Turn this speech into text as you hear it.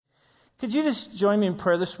Could you just join me in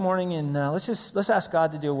prayer this morning, and let's ask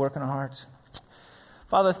God to do a work in our hearts.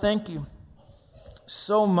 Father, thank you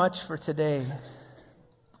so much for today.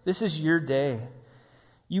 This is your day.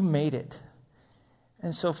 You made it.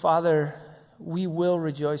 And so, Father, we will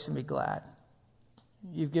rejoice and be glad.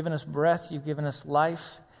 You've given us breath. You've given us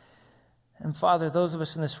life. And Father, those of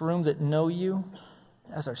us in this room that know you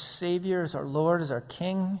as our Savior, as our Lord, as our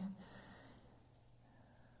King,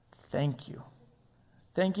 thank you.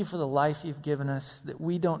 Thank you for the life you've given us that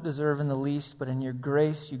we don't deserve in the least, but in your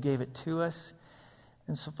grace you gave it to us.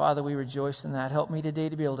 And so, Father, we rejoice in that. Help me today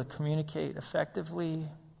to be able to communicate effectively,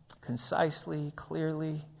 concisely,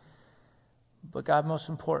 clearly. But God, most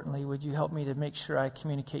importantly, would you help me to make sure I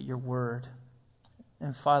communicate your word?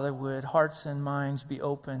 And Father, would hearts and minds be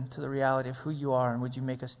open to the reality of who you are, and would you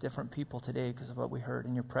make us different people today because of what we heard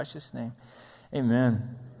in your precious name?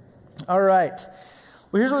 Amen. All right.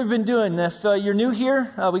 Well, here's what we've been doing. If you're new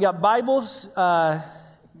here, we got Bibles.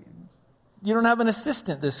 You don't have an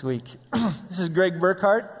assistant this week. This is Greg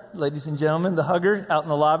Burkhart, ladies and gentlemen, the hugger out in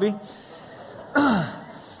the lobby.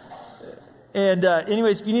 And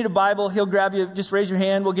anyways, if you need a Bible, he'll grab you. Just raise your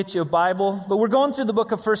hand. We'll get you a Bible. But we're going through the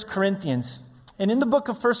book of 1 Corinthians. And in the book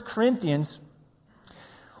of 1 Corinthians,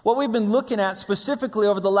 what we've been looking at specifically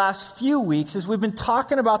over the last few weeks is we've been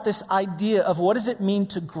talking about this idea of what does it mean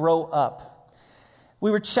to grow up. We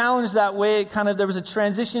were challenged that way. There was a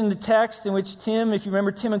transition in the text in which Tim, if you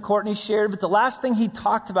remember, Tim and Courtney shared. But the last thing he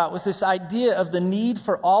talked about was this idea of the need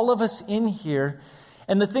for all of us in here.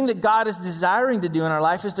 And the thing that God is desiring to do in our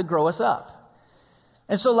life is to grow us up.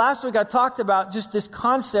 And so last week I talked about just this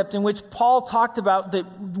concept in which Paul talked about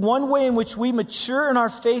that one way in which we mature in our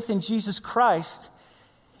faith in Jesus Christ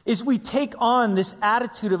is we take on this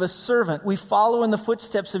attitude of a servant. We follow in the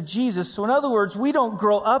footsteps of Jesus. So in other words, we don't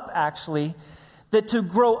grow up actually. That to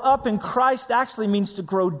grow up in Christ actually means to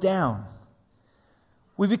grow down.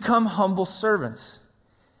 We become humble servants.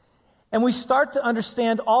 And we start to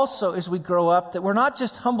understand also as we grow up that we're not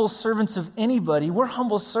just humble servants of anybody, we're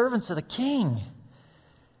humble servants of the King.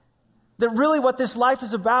 That really what this life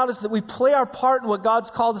is about is that we play our part in what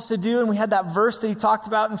God's called us to do. And we had that verse that he talked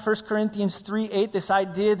about in 1 Corinthians 3:8, this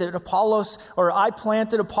idea that I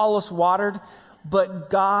planted, Apollos watered, but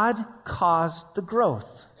God caused the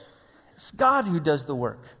growth. It's God who does the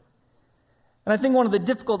work. And I think one of the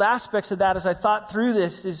difficult aspects of that as I thought through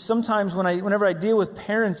this is sometimes whenever I deal with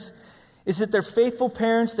parents is that they're faithful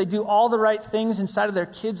parents. They do all the right things inside of their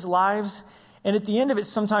kids' lives. And at the end of it,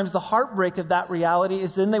 sometimes the heartbreak of that reality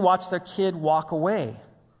is then they watch their kid walk away.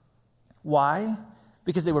 Why?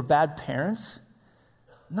 Because they were bad parents?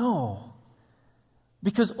 No.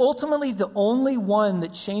 Because ultimately the only one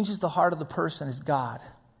that changes the heart of the person is God.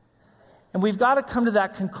 And we've got to come to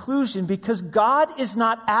that conclusion because God is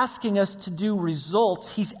not asking us to do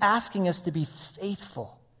results. He's asking us to be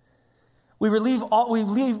faithful. We leave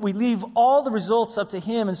all the results up to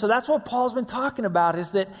Him. And so that's what Paul's been talking about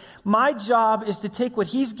is that my job is to take what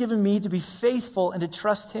He's given me to be faithful and to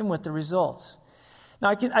trust Him with the results.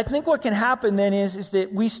 Now, I think what can happen then is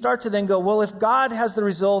that we start to then go, well, if God has the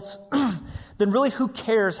results, then really who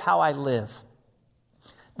cares how I live?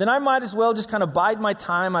 Then I might as well just kind of bide my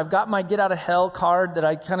time. I've got my get out of hell card that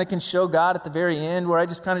I kind of can show God at the very end where I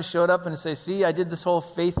just kind of showed up and say, see, I did this whole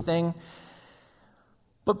faith thing.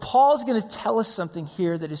 But Paul's going to tell us something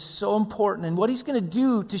here that is so important. And what he's going to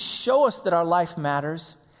do to show us that our life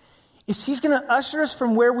matters is he's going to usher us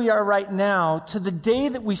from where we are right now to the day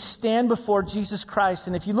that we stand before Jesus Christ.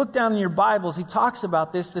 And if you look down in your Bibles, he talks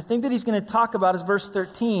about this. The thing that he's going to talk about is verse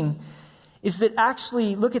 13, is that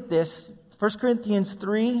actually, look at this, 1 Corinthians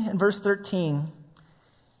 3 and verse 13.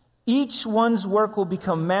 Each one's work will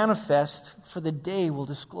become manifest, for the day will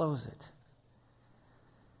disclose it.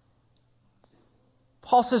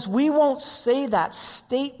 Paul says we won't say that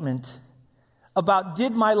statement about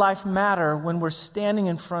did my life matter when we're standing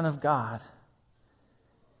in front of God.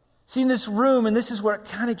 See, in this room, and this is where it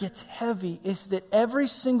kind of gets heavy, is that every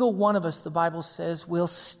single one of us, the Bible says, will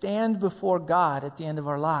stand before God at the end of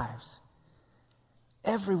our lives.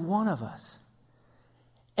 Every one of us.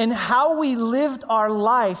 And how we lived our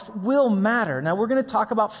life will matter. Now, we're going to talk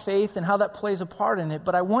about faith and how that plays a part in it,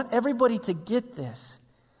 but I want everybody to get this.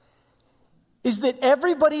 Is that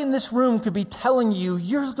everybody in this room could be telling you,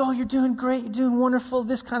 you're doing great, you're doing wonderful,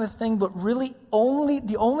 this kind of thing, but really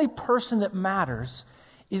the only person that matters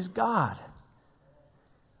is God.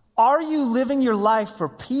 Are you living your life for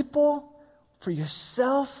people, for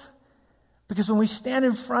yourself? Because when we stand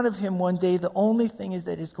in front of Him one day, the only thing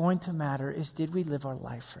that is going to matter is did we live our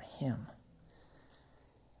life for Him?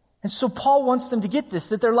 And so Paul wants them to get this,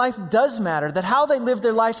 that their life does matter, that how they live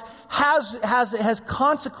their life has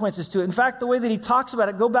consequences to it. In fact, the way that he talks about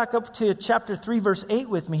it, go back up to chapter 3, verse 8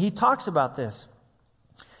 with me. He talks about this.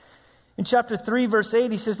 In chapter 3, verse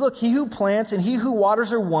 8, he says, look, he who plants and he who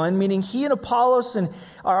waters are one, meaning he and Apollos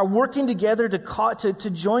are working together to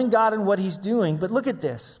join God in what he's doing. But look at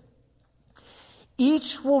this.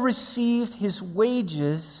 Each will receive his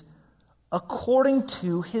wages according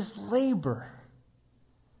to his labor.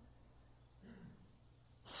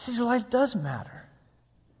 He says your life does matter.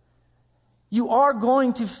 You are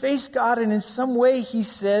going to face God, and in some way, he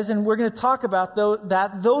says, and we're going to talk about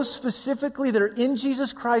those specifically that are in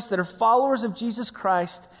Jesus Christ, that are followers of Jesus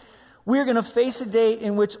Christ, we're going to face a day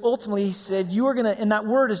in which ultimately, he said, you are going to, and that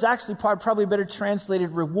word is actually probably better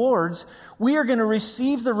translated rewards. We are going to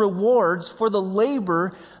receive the rewards for the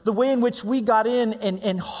labor, the way in which we got in, and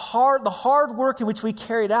the hard work in which we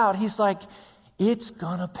carried out. He's like, it's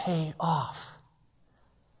going to pay off.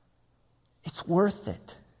 It's worth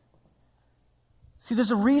it. See,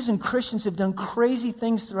 there's a reason Christians have done crazy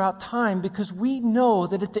things throughout time, because we know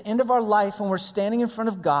that at the end of our life, when we're standing in front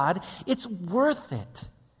of God, it's worth it.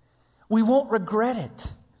 We won't regret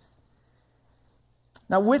it.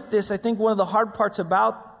 Now, with this, I think one of the hard parts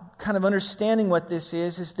about kind of understanding what this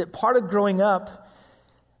is that part of growing up,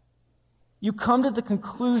 you come to the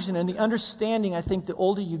conclusion and the understanding, I think, the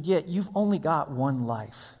older you get, you've only got one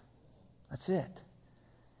life. That's it.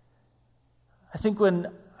 I think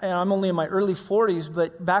I'm only in my early 40s,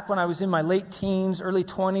 but back when I was in my late teens, early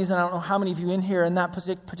 20s, and I don't know how many of you in here in that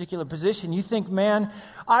particular position, you think, man,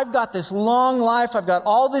 I've got this long life, I've got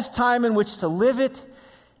all this time in which to live it,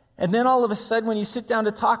 and then all of a sudden when you sit down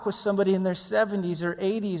to talk with somebody in their 70s or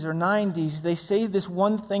 80s or 90s, they say this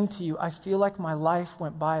one thing to you: I feel like my life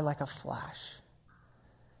went by like a flash.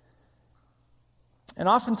 And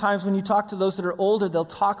oftentimes when you talk to those that are older, they'll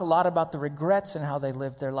talk a lot about the regrets and how they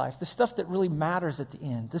lived their life. The stuff that really matters at the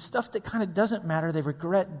end. The stuff that kind of doesn't matter, they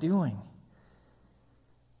regret doing.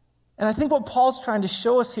 And I think what Paul's trying to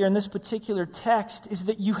show us here in this particular text is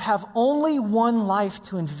that you have only one life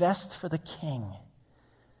to invest for the King.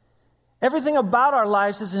 Everything about our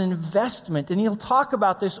lives is an investment, and he'll talk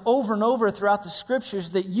about this over and over throughout the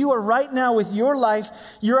scriptures, that you are right now with your life,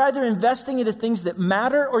 you're either investing into things that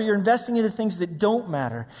matter or you're investing into things that don't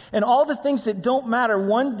matter. And all the things that don't matter,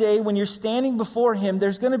 one day when you're standing before him,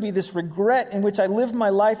 there's going to be this regret in which I lived my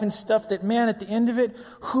life and stuff that, man, at the end of it,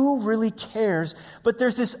 who really cares? But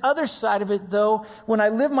there's this other side of it, though. When I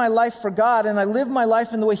live my life for God and I live my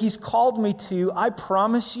life in the way he's called me to, I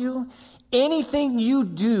promise you, anything you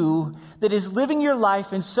do that is living your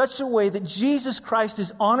life in such a way that Jesus Christ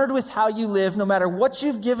is honored with how you live, no matter what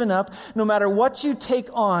you've given up, no matter what you take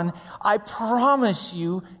on, I promise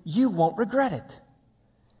you, you won't regret it.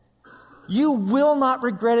 You will not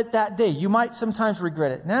regret it that day. You might sometimes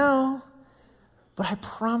regret it now, but I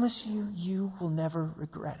promise you, you will never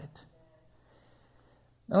regret it.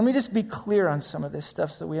 Now, let me just be clear on some of this stuff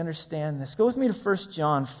so we understand this. Go with me to 1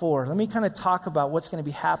 John 4. Let me kind of talk about what's going to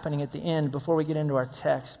be happening at the end before we get into our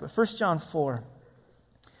text. But 1 John 4.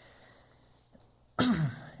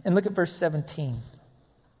 And look at verse 17.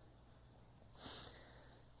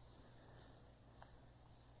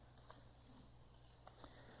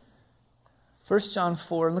 First John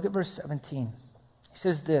 4, and look at verse 17. He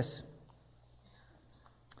says this.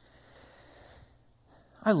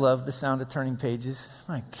 I love the sound of turning pages.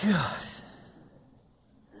 My gosh.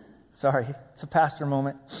 Sorry, it's a pastor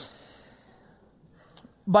moment.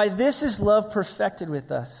 By this is love perfected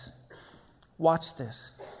with us. Watch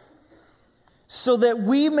this. So that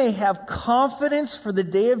we may have confidence for the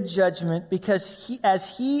day of judgment, because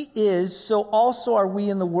as he is, so also are we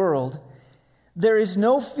in the world. There is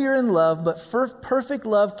no fear in love, but perfect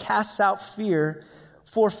love casts out fear.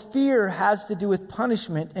 For fear has to do with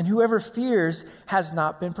punishment, and whoever fears has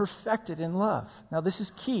not been perfected in love. Now, this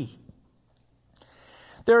is key.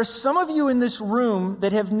 There are some of you in this room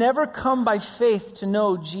that have never come by faith to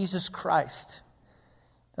know Jesus Christ.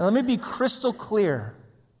 Now, let me be crystal clear.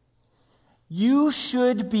 You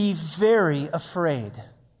should be very afraid.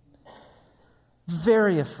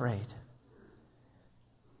 Very afraid.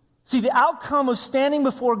 See, the outcome of standing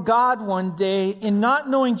before God one day in not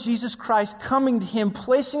knowing Jesus Christ, coming to him,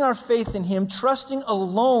 placing our faith in him, trusting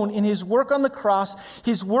alone in his work on the cross,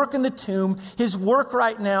 his work in the tomb, his work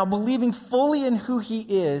right now, believing fully in who he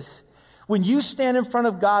is. When you stand in front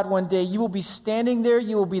of God one day, you will be standing there,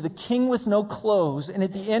 you will be the king with no clothes. And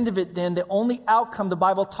at the end of it then, the only outcome the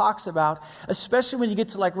Bible talks about, especially when you get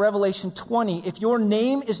to like Revelation 20, if your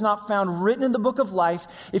name is not found written in the book of life,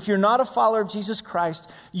 if you're not a follower of Jesus Christ,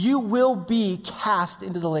 you will be cast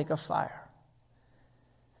into the lake of fire.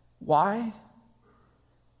 Why?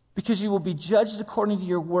 Because you will be judged according to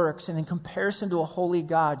your works, and in comparison to a holy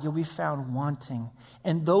God, you'll be found wanting.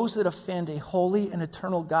 And those that offend a holy and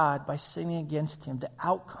eternal God by sinning against him, the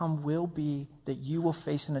outcome will be that you will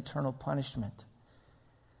face an eternal punishment.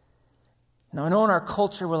 Now, I know in our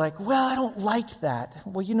culture we're like, well, I don't like that.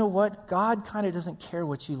 Well, you know what? God kind of doesn't care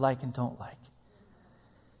what you like and don't like.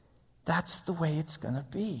 That's the way it's going to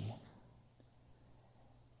be.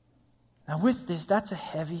 Now, with this, that's a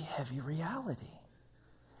heavy, heavy reality.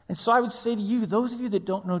 And so I would say to you, those of you that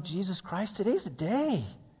don't know Jesus Christ, today's the day.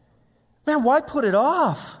 Man, why put it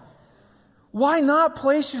off? Why not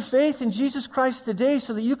place your faith in Jesus Christ today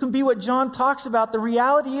so that you can be what John talks about? The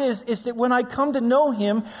reality is that when I come to know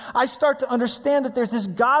him, I start to understand that there's this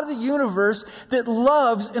God of the universe that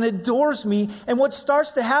loves and adores me. And what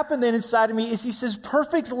starts to happen then inside of me is he says,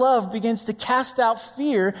 perfect love begins to cast out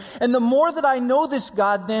fear. And the more that I know this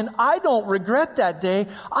God, then I don't regret that day.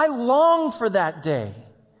 I long for that day.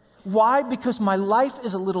 Why? Because my life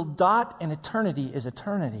is a little dot and eternity is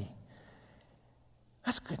eternity.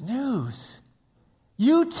 That's good news.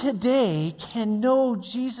 You today can know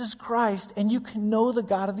Jesus Christ and you can know the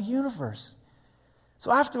God of the universe.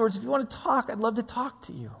 So afterwards, if you want to talk, I'd love to talk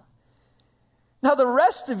to you. Now, the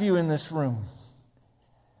rest of you in this room,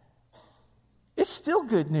 it's still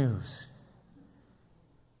good news.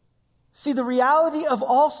 See, the reality of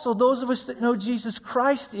also those of us that know Jesus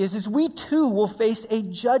Christ is we too will face a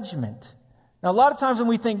judgment. Now, a lot of times when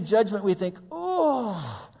we think judgment, we think,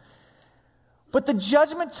 oh. But the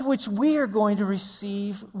judgment to which we are going to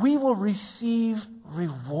receive, we will receive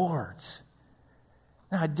rewards.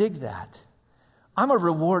 Now, I dig that. I'm a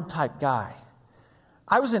reward type guy.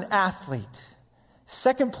 I was an athlete.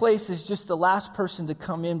 Second place is just the last person to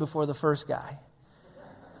come in before the first guy.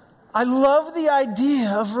 I love the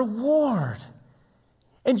idea of reward.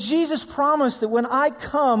 And Jesus promised that when I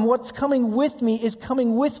come, what's coming with me is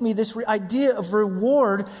coming with me, this idea of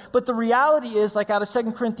reward. But the reality is, like out of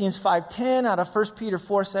 2 Corinthians 5:10, out of 1 Peter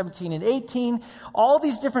 4:17 and 18, all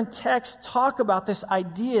these different texts talk about this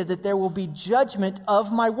idea that there will be judgment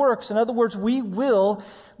of my works. In other words, we will,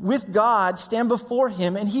 with God, stand before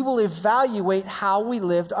him and he will evaluate how we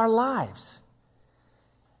lived our lives.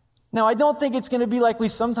 Now, I don't think it's going to be like we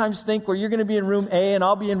sometimes think where you're going to be in room A and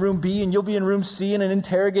I'll be in room B and you'll be in room C and an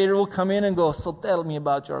interrogator will come in and go, so tell me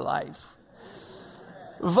about your life.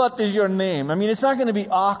 What is your name? I mean, it's not going to be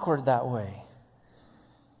awkward that way.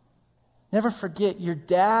 Never forget, your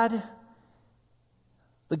dad,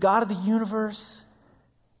 the God of the universe,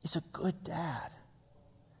 is a good dad.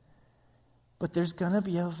 But there's going to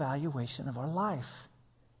be an evaluation of our life.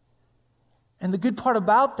 And the good part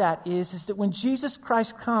about that is that when Jesus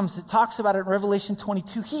Christ comes, it talks about it in Revelation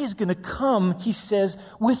 22, he is going to come, he says,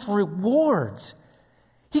 with rewards.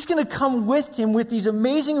 He's going to come with him with these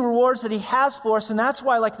amazing rewards that he has for us. And that's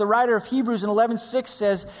why, like the writer of Hebrews in 11:6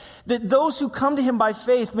 says, that those who come to him by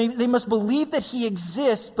faith, they must believe that he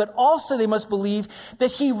exists, but also they must believe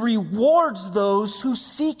that he rewards those who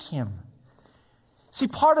seek him. See,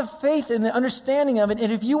 part of faith and the understanding of it,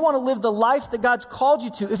 and if you want to live the life that God's called you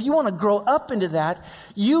to, if you want to grow up into that,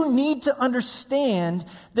 you need to understand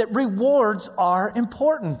that rewards are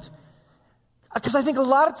important. Because I think a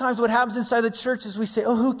lot of times what happens inside the church is we say,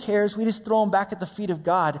 oh, who cares? We just throw them back at the feet of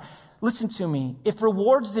God. Listen to me. If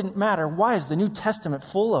rewards didn't matter, why is the New Testament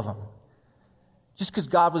full of them? Just because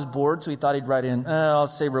God was bored, so he thought he'd write in, I'll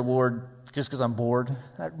say reward just because I'm bored.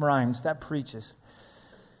 That rhymes. That preaches.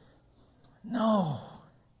 No.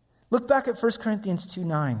 Look back at 1 Corinthians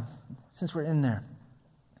 2:9, since we're in there.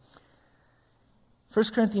 1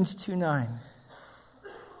 Corinthians 2:9.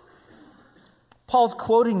 Paul's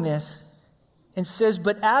quoting this and says,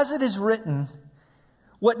 but as it is written,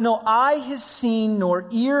 what no eye has seen, nor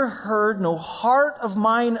ear heard, no heart of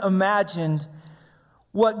mine imagined,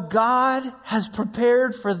 what God has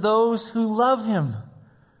prepared for those who love him.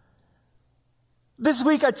 This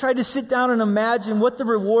week I tried to sit down and imagine what the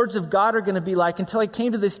rewards of God are going to be like until I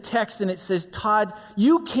came to this text and it says, Todd,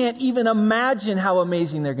 you can't even imagine how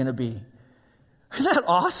amazing they're going to be. Isn't that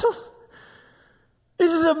awesome?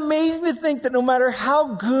 This is amazing to think that no matter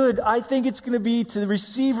how good I think it's going to be to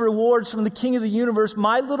receive rewards from the King of the universe,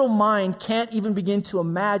 my little mind can't even begin to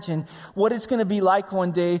imagine what it's going to be like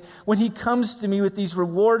one day when he comes to me with these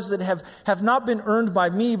rewards that have not been earned by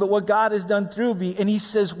me, but what God has done through me. And he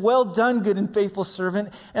says, well done, good and faithful servant.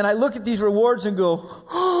 And I look at these rewards and go,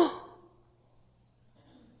 oh,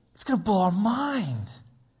 it's going to blow our mind.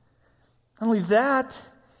 Not only that,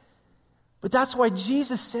 But that's why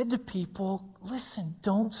Jesus said to people, listen,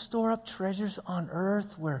 don't store up treasures on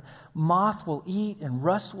earth where moth will eat and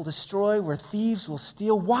rust will destroy, where thieves will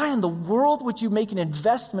steal. Why in the world would you make an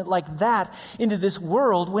investment like that into this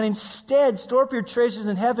world when instead store up your treasures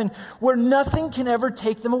in heaven where nothing can ever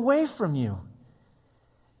take them away from you?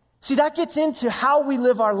 See, that gets into how we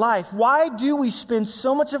live our life. Why do we spend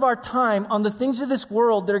so much of our time on the things of this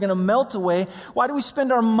world that are going to melt away? Why do we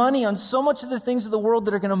spend our money on so much of the things of the world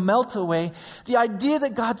that are going to melt away? The idea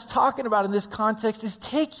that God's talking about in this context is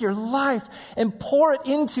take your life and pour it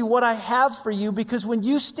into what I have for you, because when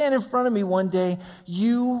you stand in front of me one day,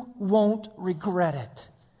 you won't regret it.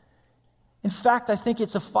 In fact, I think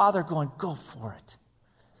it's a father going, go for it.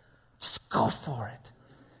 Just go for it.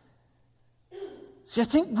 See, I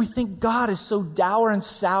think we think God is so dour and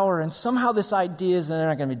sour, and somehow this idea is they're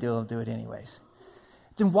not going to be able to do it anyways.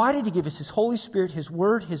 Then why did he give us his Holy Spirit, his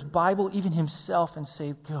Word, his Bible, even himself, and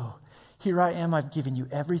say, go, here I am, I've given you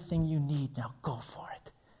everything you need, now go for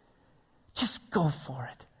it. Just go for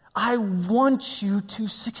it. I want you to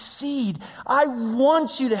succeed. I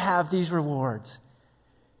want you to have these rewards.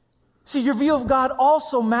 See, your view of God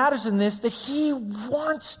also matters in this, that he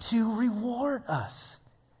wants to reward us.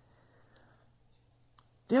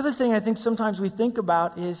 The other thing I think sometimes we think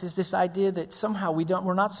about is this idea that somehow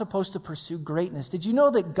we're not supposed to pursue greatness. Did you know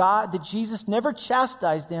that Jesus never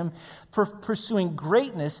chastised them for pursuing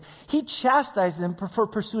greatness? He chastised them for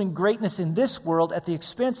pursuing greatness in this world at the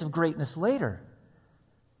expense of greatness later.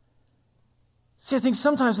 See, I think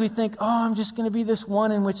sometimes we think, I'm just going to be this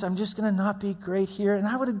one in which I'm just going to not be great here. And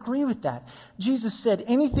I would agree with that. Jesus said,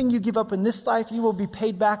 anything you give up in this life, you will be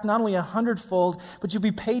paid back not only 100-fold, but you'll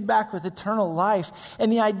be paid back with eternal life.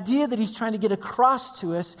 And the idea that he's trying to get across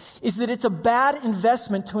to us is that it's a bad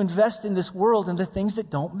investment to invest in this world in the things that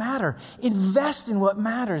don't matter. Invest in what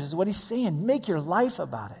matters is what he's saying. Make your life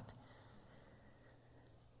about it.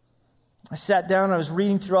 I sat down, I was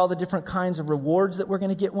reading through all the different kinds of rewards that we're going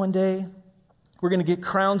to get one day. We're going to get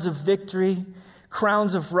crowns of victory,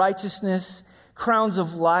 crowns of righteousness, crowns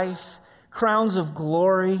of life, crowns of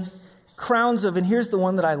glory, crowns of, and here's the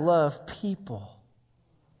one that I love, people.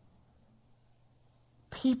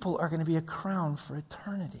 People are going to be a crown for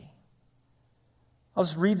eternity. I'll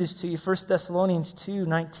just read this to you. 1 Thessalonians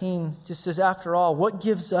 2:19 just says, after all, what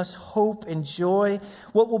gives us hope and joy?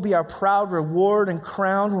 What will be our proud reward and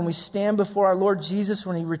crown when we stand before our Lord Jesus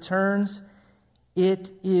when he returns? It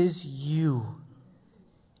is you.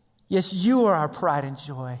 Yes, you are our pride and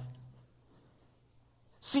joy.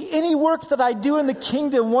 See, any work that I do in the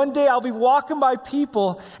kingdom, one day I'll be walking by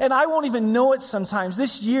people and I won't even know it sometimes.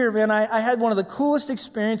 This year, man, I had one of the coolest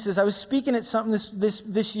experiences. I was speaking at something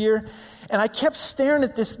this year, and I kept staring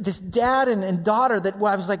at this dad and daughter that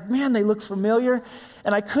I was like, man, they look familiar.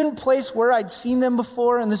 And I couldn't place where I'd seen them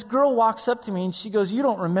before. And this girl walks up to me and she goes, you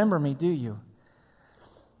don't remember me, do you?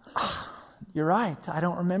 You're right, I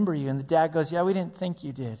don't remember you. And the dad goes, yeah, we didn't think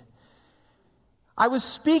you did. I was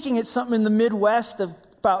speaking at something in the Midwest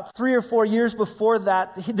about 3 or 4 years before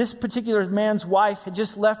that. This particular man's wife had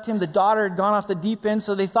just left him. The daughter had gone off the deep end,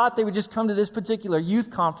 so they thought they would just come to this particular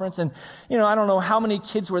youth conference. And, I don't know how many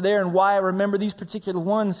kids were there and why I remember these particular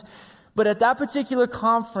ones. But at that particular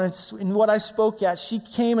conference, in what I spoke at, she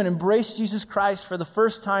came and embraced Jesus Christ for the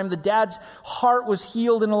first time. The dad's heart was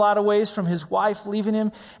healed in a lot of ways from his wife leaving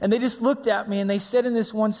him. And they just looked at me and they said in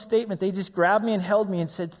this one statement, they just grabbed me and held me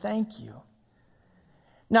and said, thank you.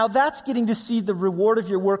 Now that's getting to see the reward of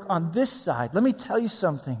your work on this side. Let me tell you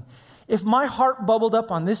something. If my heart bubbled up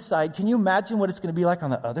on this side, can you imagine what it's going to be like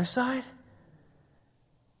on the other side?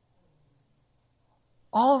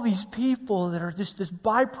 All these people that are just this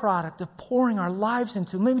byproduct of pouring our lives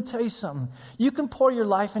into. Let me tell you something. You can pour your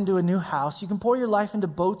life into a new house. You can pour your life into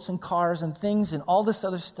boats and cars and things and all this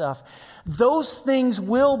other stuff. Those things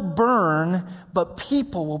will burn, but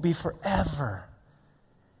people will be forever.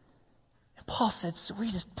 And Paul said, so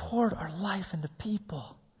we just poured our life into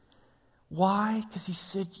people. Why? Because he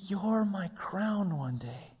said, you're my crown one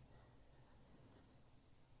day.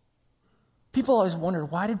 People always wonder,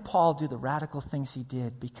 why did Paul do the radical things he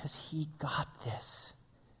did? Because he got this.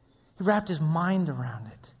 He wrapped his mind around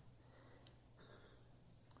it.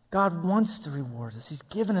 God wants to reward us. He's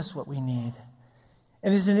given us what we need.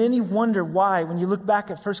 And is it any wonder why, when you look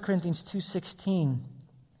back at 1 Corinthians 2:16,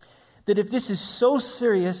 that if this is so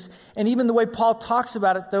serious, and even the way Paul talks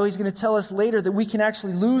about it, though, he's going to tell us later that we can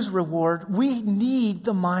actually lose reward, we need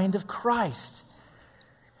the mind of Christ.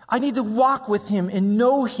 I need to walk with him and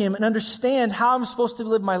know him and understand how I'm supposed to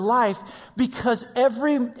live my life, because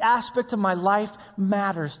every aspect of my life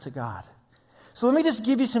matters to God. So let me just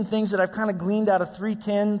give you some things that I've kind of gleaned out of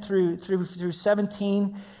 3:10 through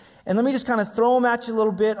 17. And let me just kind of throw them at you a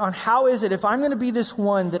little bit on how is it, if I'm going to be this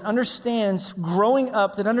one that understands growing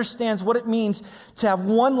up, that understands what it means to have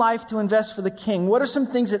one life to invest for the King, what are some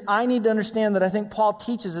things that I need to understand that I think Paul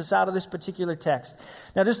teaches us out of this particular text?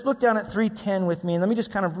 Now just look down at 3:10 with me, and let me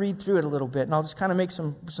just kind of read through it a little bit, and I'll just kind of make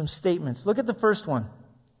some statements. Look at the first one.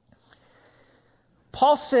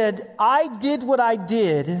 Paul said, I did what I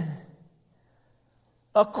did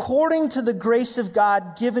according to the grace of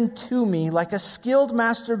God given to me, like a skilled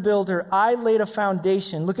master builder, I laid a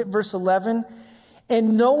foundation. Look at verse 11.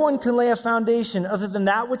 And no one can lay a foundation other than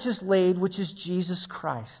that which is laid, which is Jesus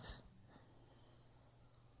Christ.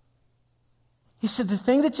 He said, the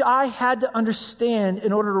thing that I had to understand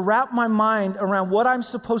in order to wrap my mind around what I'm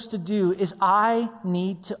supposed to do is I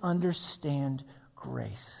need to understand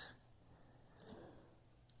grace.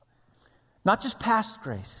 Not just past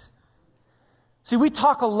grace. See, we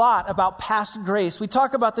talk a lot about past grace. We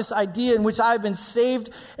talk about this idea in which I've been saved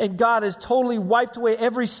and God has totally wiped away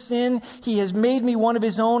every sin. He has made me one of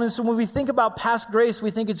His own. And so when we think about past grace, we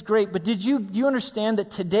think it's great. But do you understand that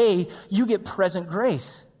today you get present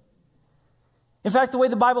grace? In fact, the way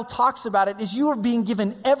the Bible talks about it is you are being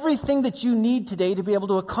given everything that you need today to be able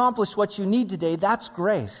to accomplish what you need today. That's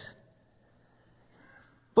grace.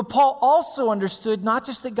 But Paul also understood not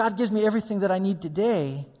just that God gives me everything that I need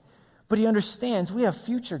today, but he understands we have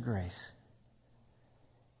future grace.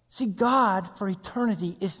 See, God, for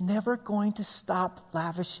eternity, is never going to stop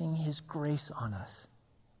lavishing His grace on us.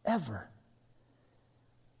 Ever.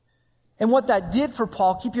 And what that did for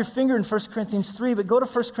Paul, keep your finger in 1 Corinthians 3, but go to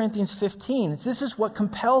 1 Corinthians 15. This is what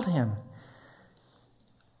compelled him.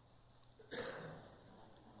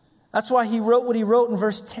 That's why he wrote what he wrote in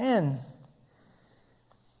verse 10.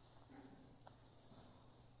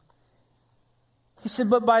 He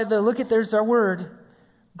said, but by the, look at, there's our word,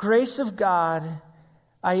 grace of God,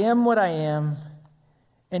 I am what I am,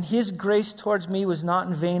 and His grace towards me was not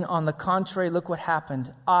in vain. On the contrary, look what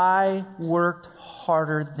happened. I worked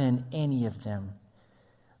harder than any of them.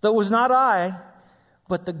 Though it was not I,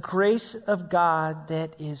 but the grace of God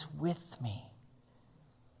that is with me.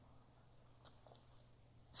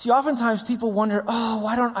 See, oftentimes people wonder,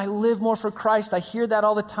 why don't I live more for Christ? I hear that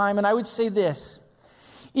all the time, and I would say this.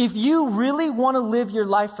 If you really want to live your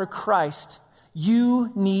life for Christ,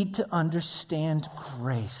 you need to understand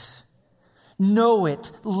grace. Know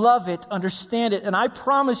it, love it, understand it. And I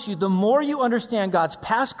promise you, the more you understand God's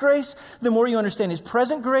past grace, the more you understand His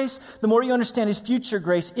present grace, the more you understand His future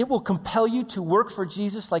grace, it will compel you to work for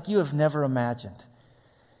Jesus like you have never imagined.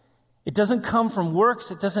 It doesn't come from works.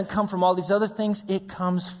 It doesn't come from all these other things. It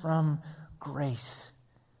comes from grace.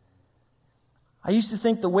 I used to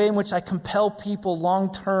think the way in which I compel people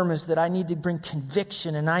long term is that I need to bring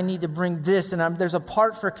conviction and I need to bring this. And there's a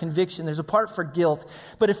part for conviction. There's a part for guilt.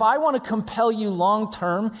 But if I want to compel you long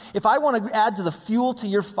term, if I want to add to the fuel to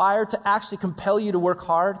your fire to actually compel you to work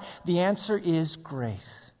hard, the answer is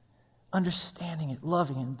grace. Understanding it,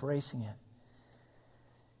 loving it, embracing it.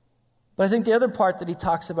 But I think the other part that he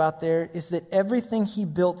talks about there is that everything he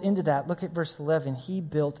built into that, look at verse 11, he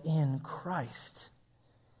built in Christ.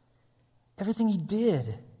 Everything he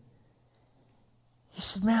did. He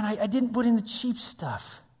said, man, I didn't put in the cheap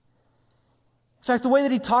stuff. In fact, the way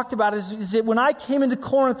that he talked about it is that when I came into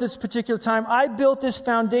Corinth this particular time, I built this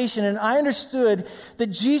foundation and I understood that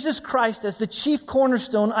Jesus Christ as the chief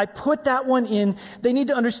cornerstone, I put that one in. They need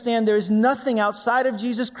to understand there is nothing outside of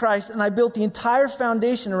Jesus Christ, and I built the entire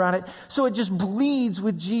foundation around it so it just bleeds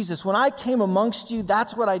with Jesus. When I came amongst you,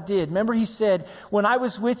 that's what I did. Remember he said, when I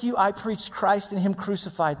was with you, I preached Christ and Him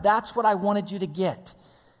crucified. That's what I wanted you to get.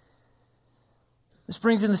 This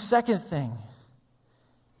brings in the second thing.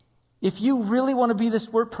 If you really want to be this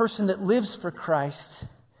person that lives for Christ,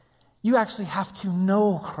 you actually have to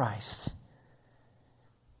know Christ.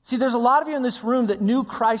 See, there's a lot of you in this room that knew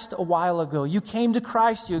Christ a while ago. You came to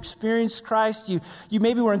Christ, you experienced Christ, you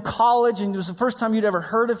maybe were in college and it was the first time you'd ever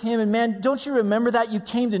heard of Him. And man, don't you remember that? You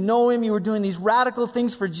came to know Him, you were doing these radical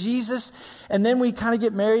things for Jesus. And then we kind of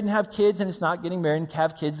get married and have kids, and it's not getting married and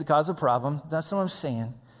have kids that cause a problem. That's what I'm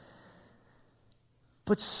saying.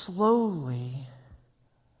 But slowly,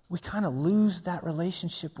 we kind of lose that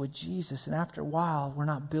relationship with Jesus. And after a while, we're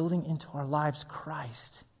not building into our lives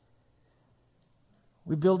Christ.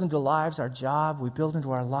 We build into lives our job. We build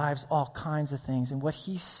into our lives all kinds of things. And what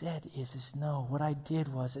he said is no, what I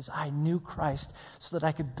did was I knew Christ so that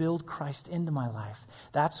I could build Christ into my life.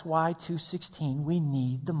 That's why 2:16, we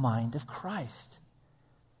need the mind of Christ.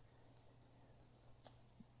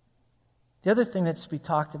 The other thing that's to be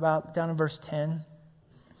talked about down in verse 10,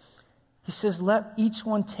 he says, let each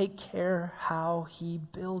one take care how he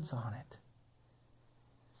builds on it.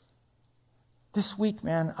 This week,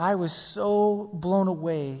 man, I was so blown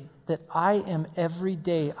away that I am every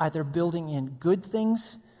day either building in good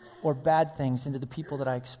things or bad things into the people that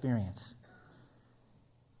I experience.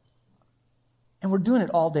 And we're doing it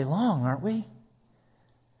all day long, aren't we?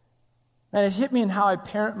 And it hit me in how I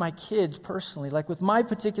parent my kids personally. Like with my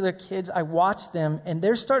particular kids, I watch them, and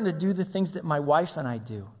they're starting to do the things that my wife and I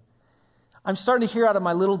do. I'm starting to hear out of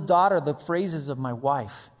my little daughter the phrases of my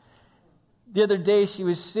wife. The other day, she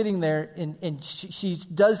was sitting there, and she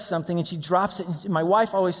does something, and she drops it, and my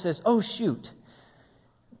wife always says, "Oh, shoot."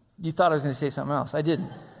 You thought I was going to say something else. I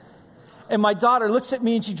didn't. And my daughter looks at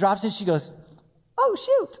me, and she drops it, and she goes, "Oh,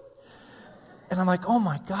 shoot." And I'm like, oh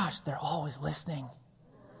my gosh, they're always listening.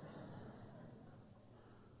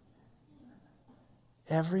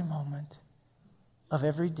 Every moment of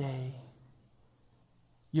every day,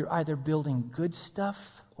 you're either building good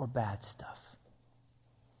stuff or bad stuff.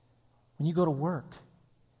 When you go to work,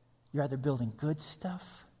 you're either building good stuff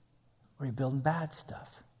or you're building bad stuff.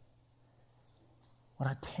 When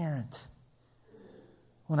I parent,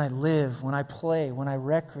 when I live, when I play, when I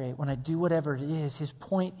recreate, when I do whatever it is, his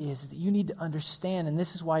point is that you need to understand, and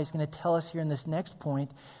this is why he's going to tell us here in this next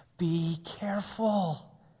point, be careful.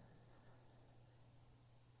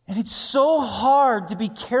 And it's so hard to be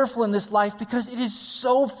careful in this life because it is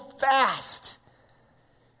so fast.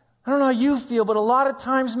 I don't know how you feel, but a lot of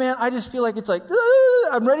times, man, I just feel like it's like,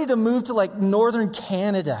 I'm ready to move to like northern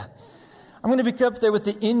Canada. I'm going to be up there with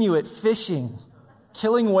the Inuit fishing,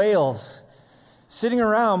 killing whales, sitting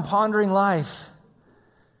around pondering life.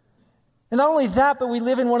 And not only that, but we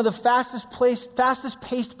live in one of the fastest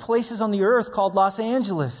paced places on the earth called Los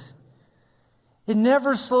Angeles. It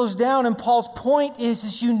never slows down, and Paul's point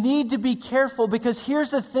is you need to be careful because here's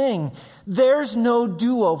the thing, there's no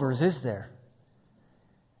do-overs, is there?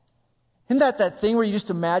 Isn't that thing where you just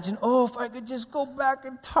imagine, oh, if I could just go back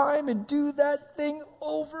in time and do that thing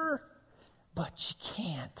over? But you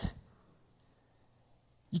can't.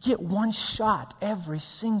 You get one shot every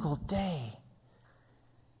single day.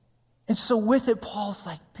 And so with it, Paul's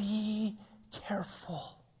like, be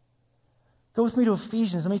careful. Go with me to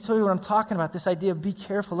Ephesians. Let me tell you what I'm talking about, this idea of be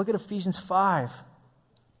careful. Look at Ephesians 5.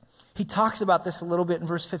 He talks about this a little bit in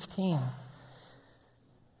verse 15.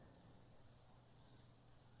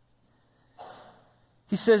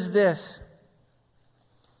 He says this.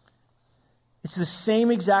 It's the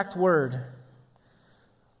same exact word.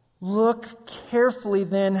 Look carefully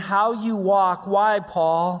then how you walk. Why,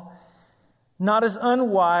 Paul? Not as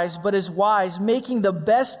unwise, but as wise, making the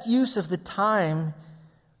best use of the time,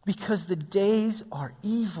 because the days are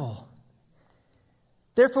evil.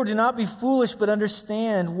 Therefore, do not be foolish, but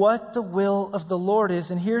understand what the will of the Lord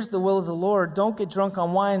is. And here's the will of the Lord. Don't get drunk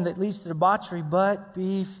on wine that leads to debauchery, but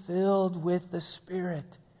be filled with the Spirit.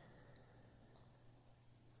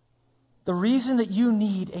 The reason that you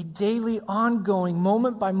need a daily, ongoing,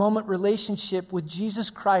 moment-by-moment relationship with Jesus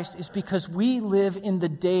Christ is because we live in the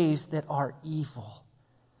days that are evil.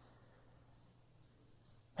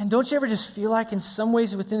 And don't you ever just feel like in some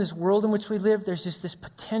ways within this world in which we live, there's just this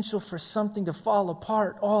potential for something to fall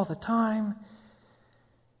apart all the time?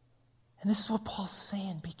 And this is what Paul's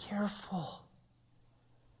saying, be careful.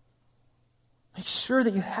 Make sure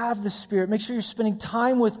that you have the Spirit. Make sure you're spending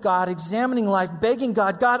time with God, examining life, begging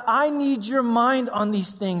God, God, I need your mind on these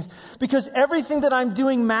things because everything that I'm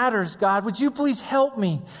doing matters, God. Would you please help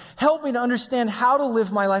me? Help me to understand how to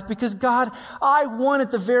live my life because, God, I want at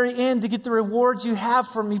the very end to get the rewards you have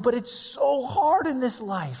for me, but it's so hard in this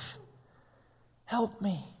life. Help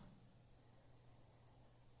me.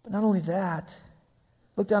 But not only that,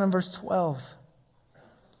 look down in verse 12.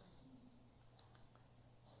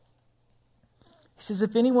 He says,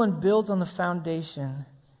 if anyone builds on the foundation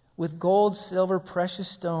with gold, silver, precious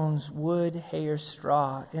stones, wood, hay, or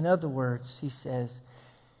straw. In other words, he says,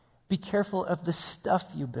 be careful of the stuff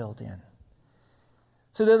you build in.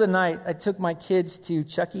 So the other night, I took my kids to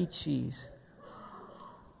Chuck E. Cheese.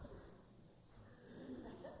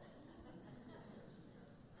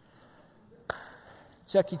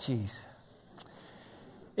 Chuck E. Cheese.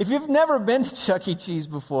 If you've never been to Chuck E. Cheese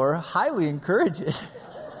before, highly encourage it.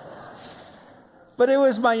 But it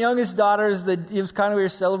was my youngest daughter's, it was kind of, we were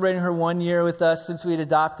celebrating her 1 year with us since we had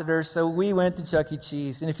adopted her, so we went to Chuck E.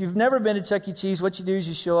 Cheese. And if you've never been to Chuck E. Cheese, what you do is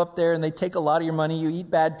you show up there and they take a lot of your money, you eat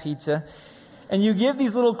bad pizza, and you give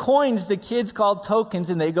these little coins to kids called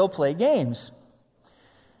tokens and they go play games.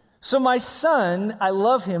 So my son, I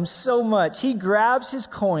love him so much, he grabs his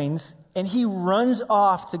coins and he runs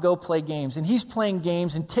off to go play games. And he's playing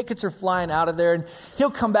games and tickets are flying out of there and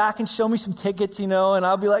he'll come back and show me some tickets, and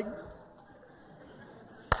I'll be like,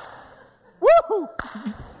 woo!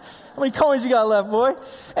 I'm How many coins you got left, boy?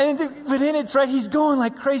 But in it's right, he's going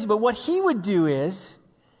like crazy. But what he would do is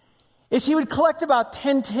he would collect about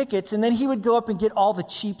 10 tickets, and then he would go up and get all the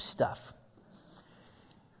cheap stuff.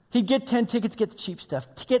 He'd get 10 tickets, get the cheap stuff.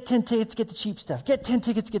 Get 10 tickets, get the cheap stuff. Get 10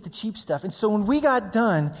 tickets, get the cheap stuff. And so when we got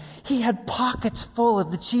done, he had pockets full of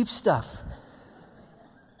the cheap stuff.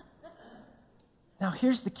 Now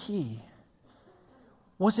here's the key.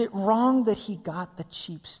 Was it wrong that he got the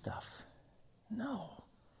cheap stuff? No.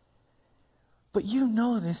 But you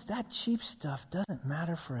know this, that cheap stuff doesn't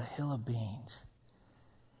matter for a hill of beans.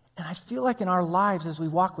 And I feel like in our lives as we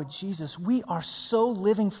walk with Jesus, we are so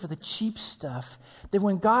living for the cheap stuff that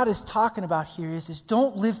when God is talking about here is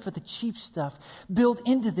don't live for the cheap stuff. Build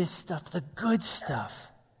into this stuff the good stuff.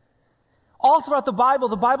 All throughout the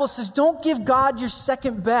Bible says don't give God your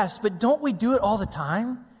second best, but don't we do it all the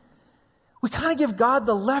time? We kind of give God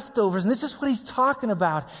the leftovers, and this is what he's talking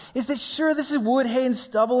about, is that sure, this is wood, hay, and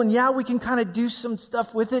stubble, and yeah, we can kind of do some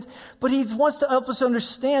stuff with it, but he wants to help us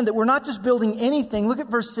understand that we're not just building anything. Look at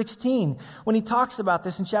verse 16, when he talks about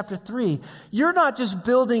this in chapter 3. You're not just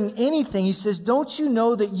building anything. He says, don't you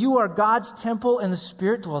know that you are God's temple and the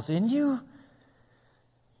Spirit dwells in you?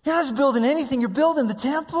 You're not just building anything, you're building the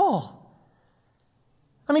temple.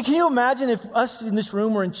 I mean, can you imagine if us in this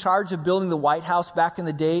room were in charge of building the White House back in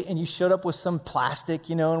the day and you showed up with some plastic,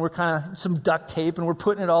 and we're kind of some duct tape and we're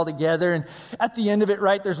putting it all together, and at the end of it,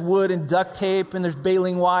 right, there's wood and duct tape and there's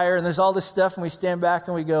baling wire and there's all this stuff, and we stand back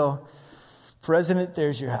and we go, President,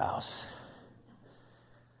 there's your house.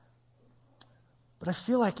 But I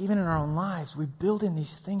feel like even in our own lives, we build in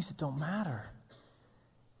these things that don't matter.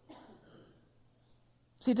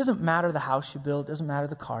 See, it doesn't matter the house you build. It doesn't matter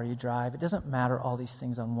the car you drive. It doesn't matter all these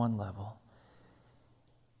things on one level.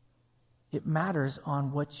 It matters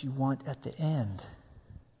on what you want at the end.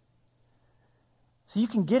 So you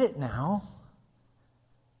can get it now.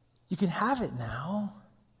 You can have it now.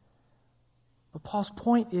 But Paul's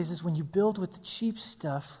point is when you build with the cheap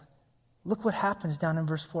stuff, look what happens down in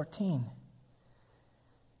verse 14.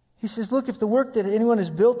 He says, look, if the work that anyone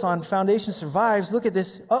has built on foundation survives, look at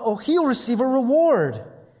this. He'll receive a reward.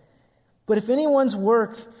 But if anyone's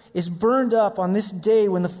work is burned up on this day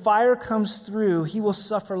when the fire comes through, he will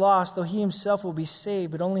suffer loss, though he himself will be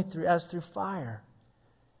saved, but only through fire.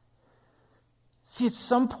 See, at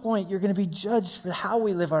some point, you're going to be judged for how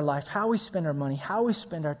we live our life, how we spend our money, how we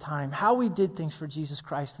spend our time, how we did things for Jesus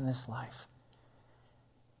Christ in this life.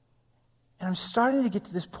 And I'm starting to get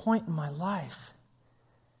to this point in my life.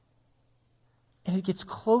 And it gets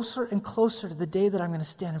closer and closer to the day that I'm going to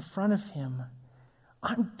stand in front of him.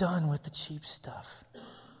 I'm done with the cheap stuff.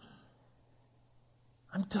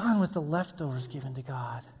 I'm done with the leftovers given to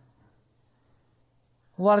God.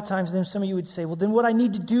 A lot of times then some of you would say, well, then what I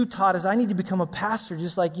need to do, Todd, is I need to become a pastor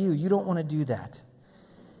just like you. You don't want to do that.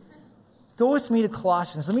 Go with me to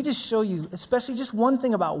Colossians. Let me just show you, especially just one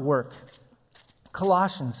thing about work.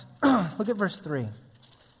 Colossians. Look at verse 3.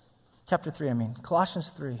 Chapter 3, Colossians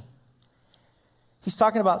 3. He's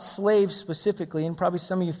talking about slaves specifically, and probably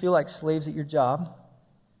some of you feel like slaves at your job.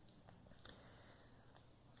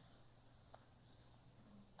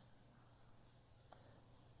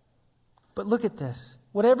 But look at this.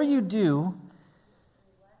 Whatever you do,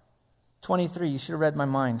 23, you should have read my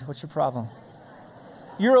mind. What's your problem?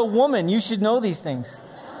 You're a woman. You should know these things.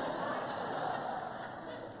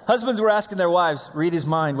 Husbands were asking their wives, read his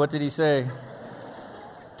mind. What did he say?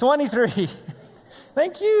 23.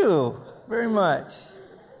 Thank you very much.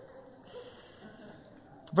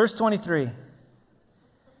 Verse 23.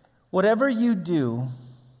 Whatever you do,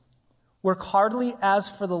 work heartily as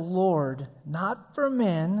for the Lord, not for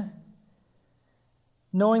men,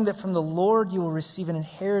 knowing that from the Lord you will receive an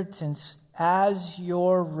inheritance as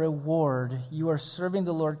your reward. You are serving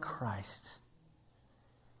the Lord Christ.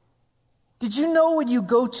 Did you know when you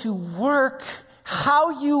go to work,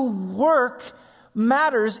 how you work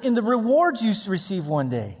matters in the rewards you receive one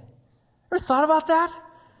day? Ever thought about that?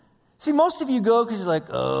 See, most of you go because you're like,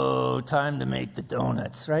 time to make the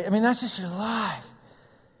donuts, right? That's just your life.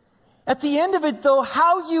 At the end of it, though,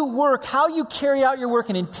 how you work, how you carry out your work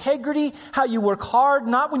in integrity, how you work hard,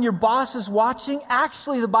 not when your boss is watching.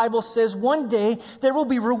 Actually, the Bible says one day there will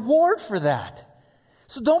be reward for that.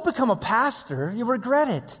 So don't become a pastor. You'll regret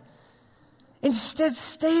it. Instead,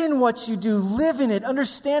 stay in what you do. Live in it,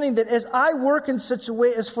 understanding that as I work in such a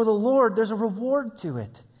way as for the Lord, there's a reward to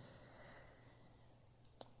it.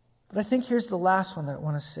 But I think here's the last one that I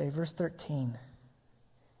want to say, verse 13.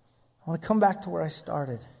 I want to come back to where I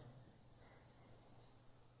started.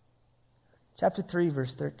 Chapter 3,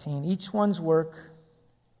 verse 13. Each one's work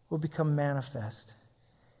will become manifest.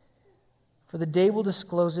 For the day will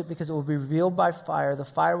disclose it because it will be revealed by fire. The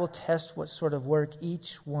fire will test what sort of work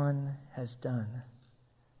each one has done.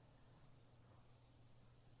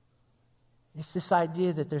 It's this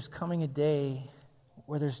idea that there's coming a day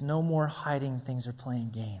where there's no more hiding things or playing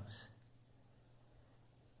games.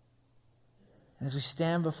 And as we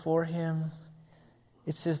stand before Him,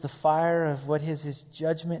 it says the fire of what is His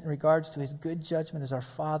judgment in regards to His good judgment as our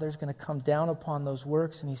Father is going to come down upon those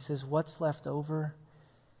works. And He says, what's left over,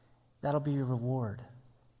 that'll be your reward.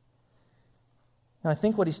 Now, I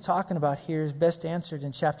think what He's talking about here is best answered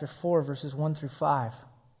in chapter 4, verses 1 through 5.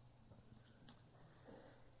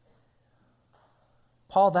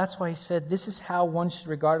 Paul, that's why he said, this is how one should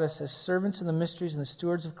regard us as servants of the mysteries and the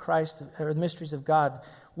stewards of Christ, or the mysteries of God.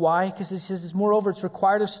 Why? Because he says, moreover, it's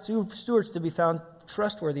required of stewards to be found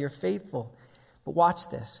trustworthy or faithful. But watch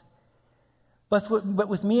this. But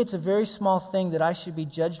with me, it's a very small thing that I should be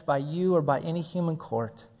judged by you or by any human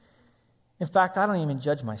court. In fact, I don't even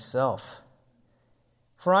judge myself.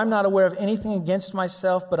 For I'm not aware of anything against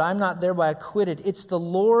myself, but I'm not thereby acquitted. It's the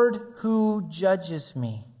Lord who judges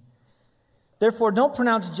me. Therefore, don't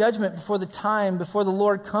pronounce judgment before the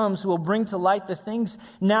Lord comes, who will bring to light the things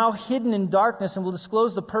now hidden in darkness and will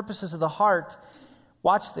disclose the purposes of the heart.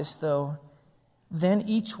 Watch this, though. Then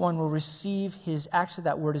each one will receive actually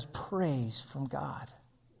that word is praise from God.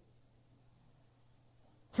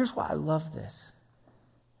 Here's why I love this.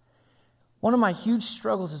 One of my huge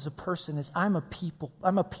struggles as a person is I'm a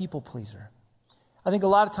people pleaser. I think a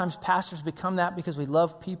lot of times pastors become that because we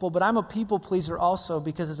love people, but I'm a people pleaser also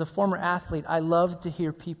because as a former athlete, I love to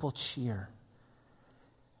hear people cheer.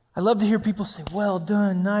 I love to hear people say, well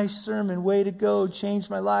done, nice sermon, way to go,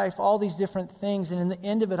 changed my life, all these different things. And in the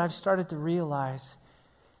end of it, I've started to realize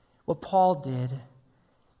what Paul did.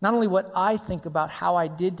 Not only what I think about how I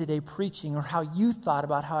did today preaching or how you thought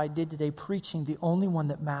about how I did today preaching, the only one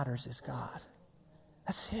that matters is God.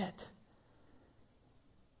 That's it.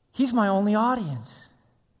 He's my only audience.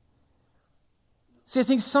 See, I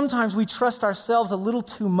think sometimes we trust ourselves a little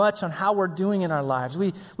too much on how we're doing in our lives.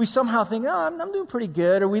 We somehow think, oh, I'm doing pretty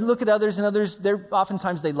good. Or we look at others and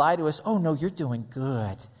oftentimes they lie to us. Oh, no, you're doing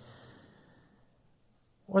good.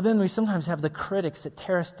 Or then we sometimes have the critics that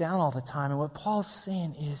tear us down all the time. And what Paul's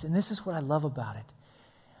saying is, and this is what I love about it,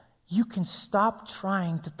 you can stop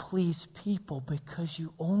trying to please people because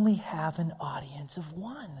you only have an audience of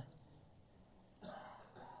one.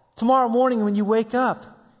 Tomorrow morning when you wake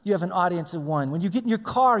up, you have an audience of one. When you get in your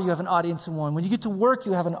car, you have an audience of one. When you get to work,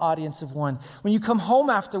 you have an audience of one. When you come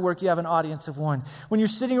home after work, you have an audience of one. When you're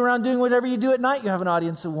sitting around doing whatever you do at night, you have an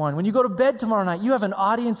audience of one. When you go to bed tomorrow night, you have an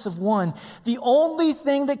audience of one. The only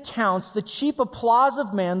thing that counts, the cheap applause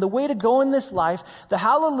of man, the way to go in this life, the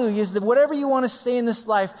hallelujahs, whatever you want to say in this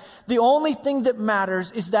life, the only thing that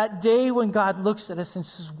matters is that day when God looks at us and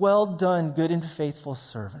says, well done, good and faithful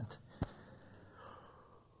servant.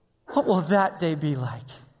 What will that day be like?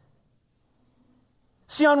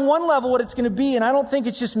 See, on one level, what it's going to be, and I don't think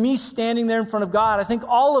it's just me standing there in front of God. I think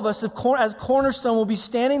all of us as Cornerstone will be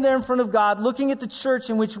standing there in front of God, looking at the church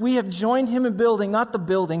in which we have joined Him in building, not the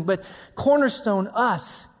building, but Cornerstone,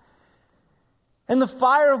 us. And the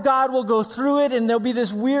fire of God will go through it, and there'll be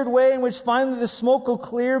this weird way in which finally the smoke will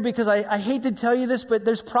clear, because I hate to tell you this, but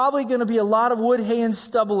there's probably going to be a lot of wood, hay, and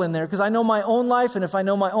stubble in there, because I know my own life, and if I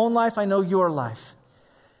know my own life, I know your life.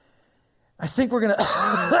 I think we're going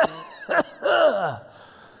to...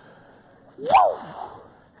 Woo!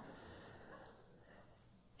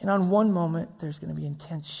 And on one moment, there's going to be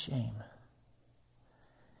intense shame.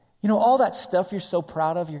 You know, all that stuff you're so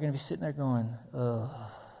proud of, you're going to be sitting there going, ugh.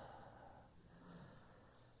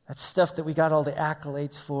 That stuff that we got all the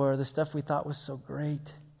accolades for, the stuff we thought was so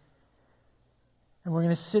great. And we're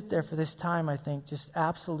going to sit there for this time, I think, just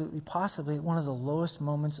absolutely, possibly at one of the lowest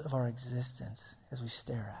moments of our existence as we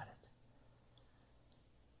stare at it.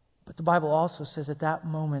 But the Bible also says at that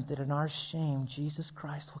moment that in our shame, Jesus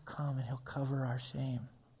Christ will come and He'll cover our shame.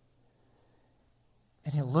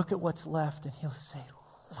 And He'll look at what's left and He'll say,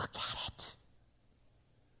 look at it.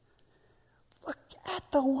 Look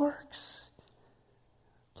at the works.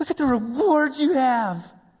 Look at the rewards you have.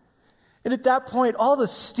 And at that point, all the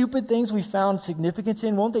stupid things we found significance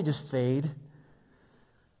in, won't they just fade?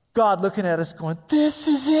 God looking at us going, this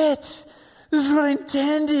is it. This is what I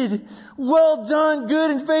intended. Well done,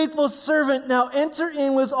 good and faithful servant. Now enter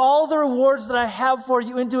in with all the rewards that I have for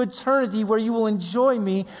you into eternity where you will enjoy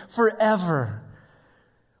me forever.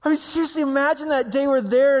 I mean, seriously, imagine that day we're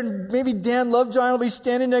there and maybe Dan Lovejoy will be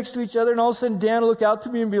standing next to each other and all of a sudden Dan will look out to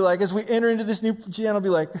me and be like, as we enter into this new Jan will be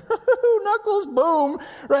like, knuckles, boom,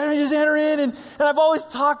 right? We just enter in and I've always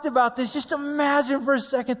talked about this. Just imagine for a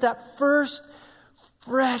second that first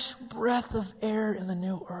fresh breath of air in the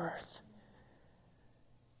new earth.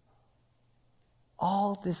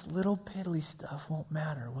 All this little piddly stuff won't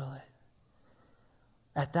matter, will it?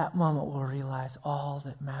 At that moment, we'll realize all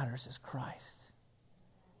that matters is Christ.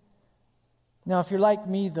 Now, if you're like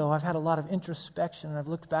me, though, I've had a lot of introspection, and I've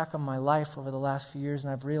looked back on my life over the last few years,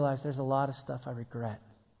 and I've realized there's a lot of stuff I regret.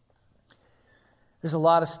 There's a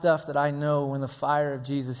lot of stuff that I know when the fire of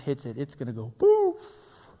Jesus hits it, it's going to go poof.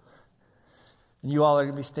 And you all are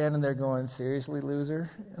going to be standing there going, seriously,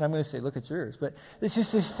 loser? And I'm going to say, look at yours. But it's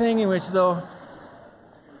just this thing in which, though,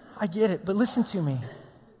 I get it. But listen to me.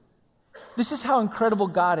 This is how incredible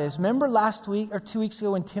God is. Remember last week or 2 weeks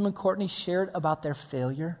ago when Tim and Courtney shared about their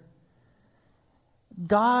failure?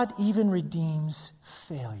 God even redeems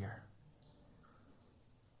failure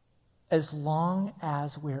as long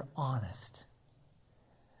as we're honest.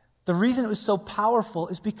 The reason it was so powerful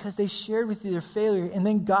is because they shared with you their failure, and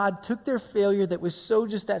then God took their failure that was so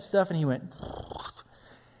just that stuff, and He went,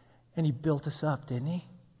 and He built us up, didn't He?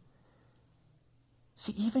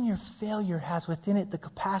 See, even your failure has within it the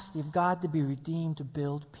capacity of God to be redeemed, to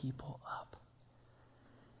build people up.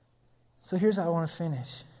 So here's how I want to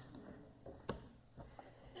finish.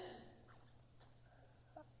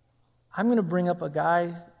 I'm going to bring up a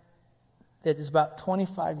guy that is about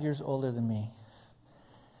 25 years older than me.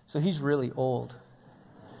 So he's really old.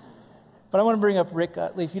 But I want to bring up Rick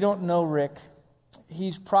Utley. If you don't know Rick,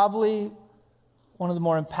 he's probably one of the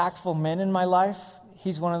more impactful men in my life.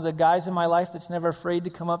 He's one of the guys in my life that's never afraid to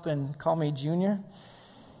come up and call me junior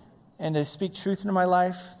and to speak truth into my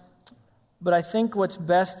life. But I think what's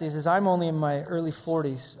best is I'm only in my early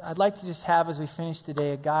 40s. I'd like to just have, as we finish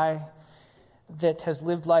today, a guy that has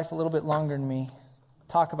lived life a little bit longer than me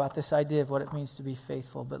talk about this idea of what it means to be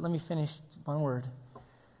faithful. But let me finish one word.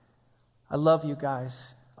 I love you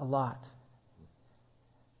guys a lot.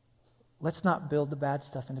 Let's not build the bad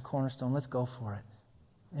stuff into Cornerstone. Let's go for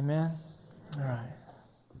it. Amen? All right.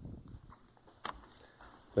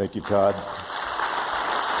 Thank you, Todd.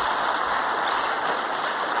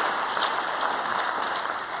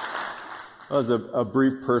 That was a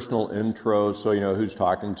brief personal intro, so you know who's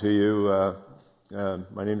talking to you.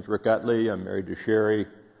 My name is Rick Utley. I'm married to Sherry.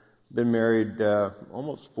 Been married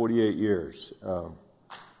almost 48 years.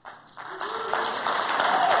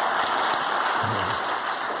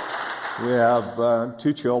 We have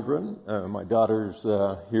 2 children. My daughter's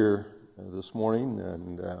here this morning,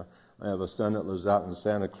 and I have a son that lives out in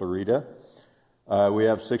Santa Clarita. We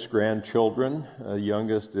have 6 grandchildren. The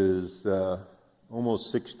youngest is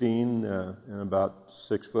almost 16 and about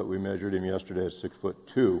 6 foot. We measured him yesterday at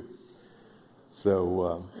 6'2".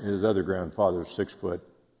 So his other grandfather is 6'11".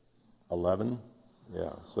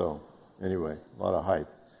 Yeah. So anyway, a lot of height.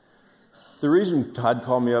 The reason Todd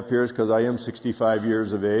called me up here is because I am 65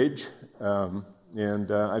 years of age,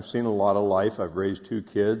 and I've seen a lot of life. I've raised 2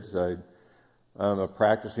 kids. I'm a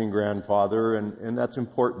practicing grandfather, and that's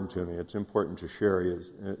important to me. It's important to Sherry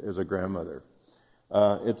as a grandmother.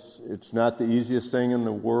 It's not the easiest thing in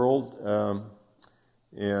the world,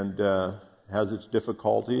 and has its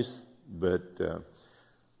difficulties. But I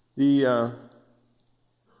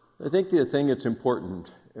think the thing that's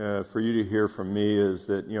important for you to hear from me is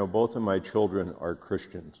that, you know, both of my children are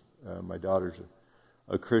Christians. My daughter's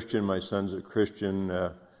a Christian. My son's a Christian.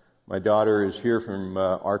 My daughter is here from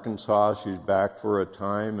Arkansas. She's back for a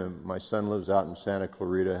time, and my son lives out in Santa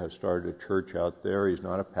Clarita, has started a church out there. He's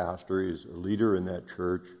not a pastor. He's a leader in that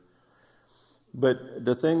church. But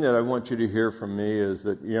the thing that I want you to hear from me is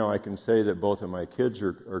that, you know, I can say that both of my kids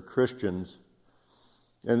are Christians,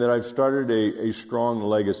 and that I've started a strong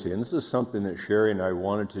legacy. And this is something that Sherry and I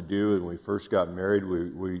wanted to do when we first got married.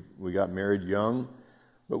 We got married young,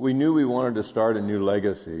 but we knew we wanted to start a new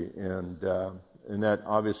legacy, and that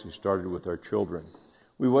obviously started with our children.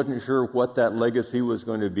 We wasn't sure what that legacy was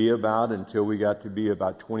going to be about until we got to be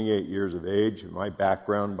about 28 years of age. My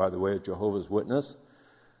background, by the way, is Jehovah's Witness,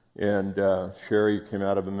 and Sherry came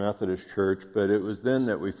out of a Methodist church, but it was then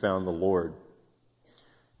that we found the Lord.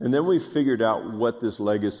 And then we figured out what this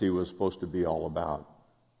legacy was supposed to be all about.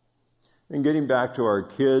 And getting back to our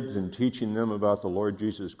kids and teaching them about the Lord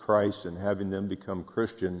Jesus Christ and having them become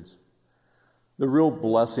Christians, the real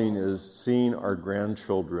blessing is seeing our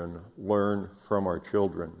grandchildren learn from our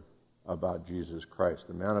children about Jesus Christ,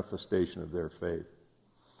 the manifestation of their faith.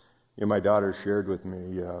 You know, my daughter shared with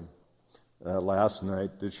me last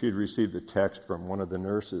night that she had received a text from one of the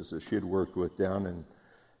nurses that she had worked with down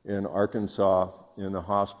in Arkansas in the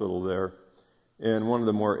hospital there. And one of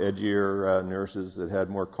the more edgier nurses that had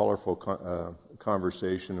more colorful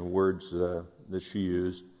conversation and words that she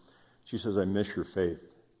used, she says, "I miss your faith."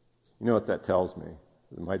 You know what that tells me?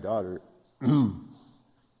 My daughter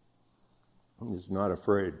He's not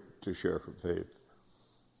afraid to share her faith.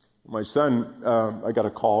 My son, I got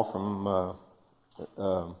a call from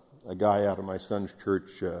a guy out of my son's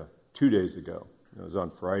church 2 days ago. It was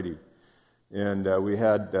on Friday. And we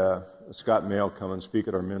had Scott Mail come and speak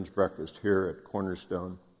at our men's breakfast here at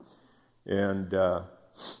Cornerstone. And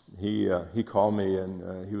he called me,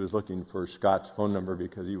 and he was looking for Scott's phone number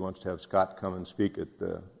because he wants to have Scott come and speak at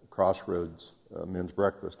the Crossroads men's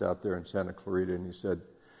breakfast out there in Santa Clarita. And he said,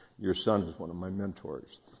 "Your son is one of my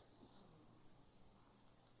mentors."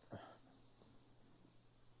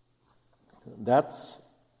 That's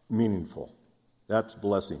meaningful. That's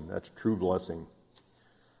blessing. That's true blessing.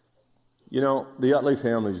 You know, the Utley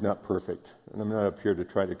family is not perfect, and I'm not up here to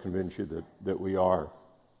try to convince you that we are.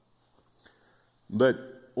 But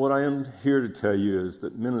what I am here to tell you is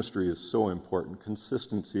that ministry is so important,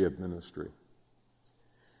 consistency of ministry.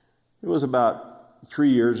 It was about 3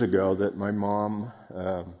 years ago that my mom,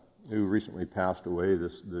 who recently passed away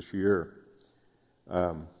this year,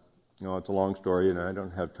 it's a long story, and I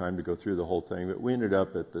don't have time to go through the whole thing, but we ended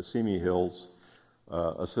up at the Simi Hills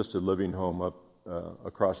assisted living home up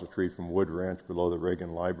across the street from Wood Ranch below the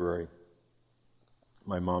Reagan Library.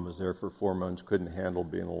 My mom was there for 4 months, couldn't handle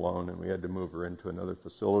being alone, and we had to move her into another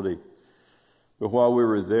facility. But while we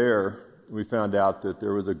were there, we found out that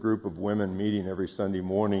there was a group of women meeting every Sunday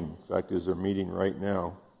morning. In fact, they're meeting right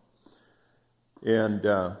now. And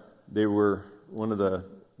they were one of the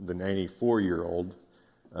 94-year-old.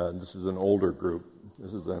 This is an older group.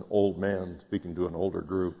 This is an old man speaking to an older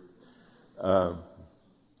group.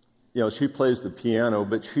 She plays the piano,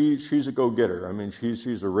 but she's a go-getter. I mean,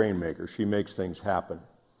 she's a rainmaker. She makes things happen.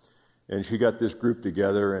 And she got this group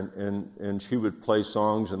together, and she would play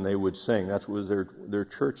songs, and they would sing. That was their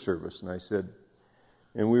church service.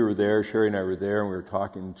 And we were there, Sherry and I were there, and we were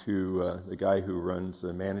talking to the guy who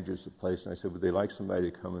manages the place, and I said, would they like somebody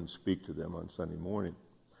to come and speak to them on Sunday morning?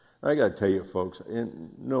 And I got to tell you, folks,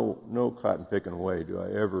 no cotton picking away do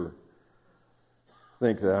I ever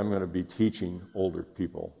think that I'm going to be teaching older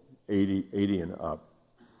people, 80 and up.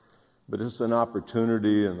 But it's an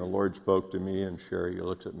opportunity, and the Lord spoke to me, and Sherry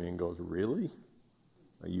looks at me and goes, "Really?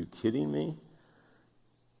 Are you kidding me?"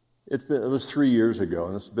 It was 3 years ago,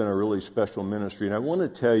 and it's been a really special ministry. And I want to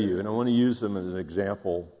tell you, and I want to use them as an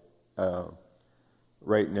example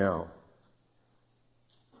right now.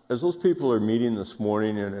 As those people are meeting this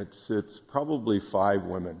morning, and it's probably 5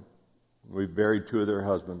 women. We've buried 2 of their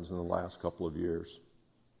husbands in the last couple of years.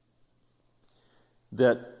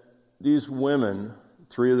 That these women,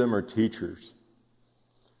 3 of them are teachers.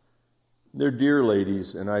 They're dear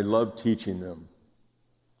ladies, and I love teaching them.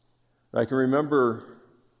 I can remember,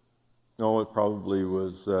 it probably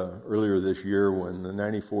was earlier this year when the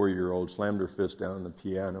 94-year-old slammed her fist down on the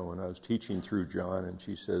piano, and I was teaching through John, and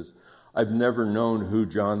she says, "I've never known who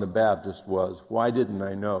John the Baptist was. Why didn't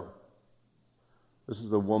I know?" This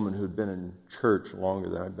is a woman who'd been in church longer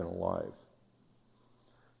than I've been alive.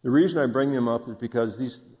 The reason I bring them up is because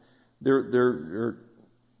they're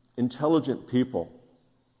intelligent people.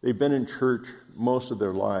 They've been in church most of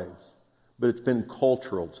their lives, but it's been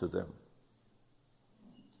cultural to them.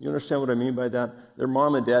 You understand what I mean by that? Their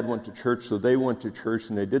mom and dad went to church, so they went to church,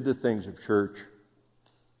 and they did the things of church,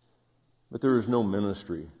 but there was no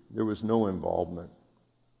ministry. There was no involvement.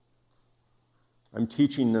 I'm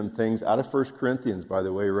teaching them things out of 1 Corinthians, by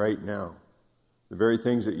the way, right now. The very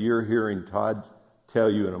things that you're hearing Todd tell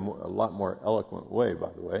you in a lot more eloquent way,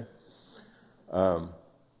 by the way.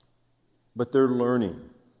 But they're learning.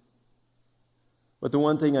 But the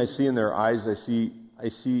one thing I see in their eyes, I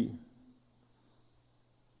see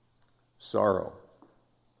sorrow,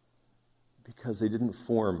 because they didn't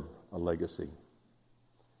form a legacy.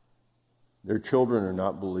 Their children are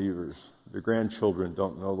not believers. Their grandchildren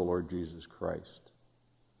don't know the Lord Jesus Christ.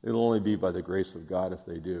 It'll only be by the grace of God if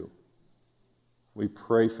they do. We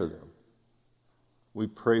pray for them. We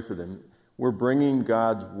pray for them. We're bringing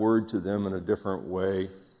God's word to them in a different way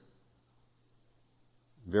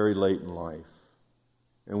very late in life.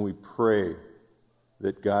 And we pray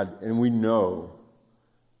that God, and we know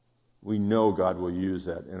God will use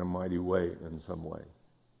that in a mighty way in some way.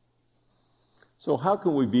 So how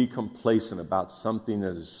can we be complacent about something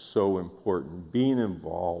that is so important? Being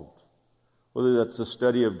involved. Whether that's the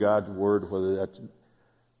study of God's word, whether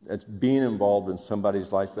that's being involved in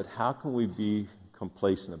somebody's life, but how can we be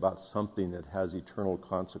complacent about something that has eternal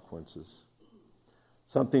consequences?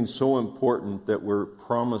 Something so important that we're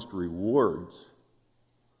promised rewards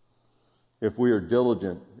if we are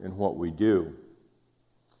diligent in what we do.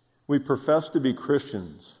 We profess to be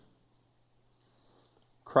Christians,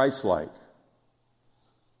 Christ-like,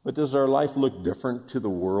 but does our life look different to the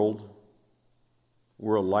world?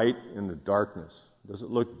 We're a light in the darkness. Does it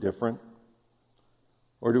look different?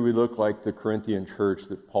 Or do we look like the Corinthian church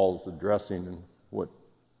that Paul's addressing and what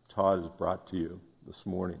Todd has brought to you this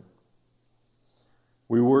morning?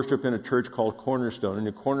 We worship in a church called Cornerstone. And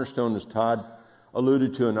the Cornerstone, as Todd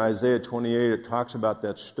alluded to in Isaiah 28, it talks about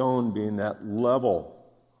that stone being that level,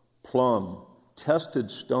 plumb, tested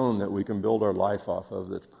stone that we can build our life off of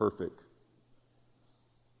that's perfect.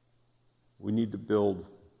 We need to build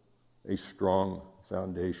a strong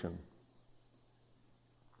foundation.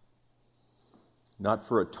 Not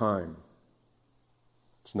for a time.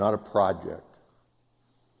 It's not a project.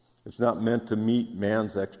 It's not meant to meet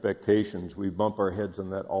man's expectations. We bump our heads on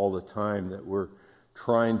that all the time, that we're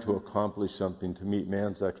trying to accomplish something to meet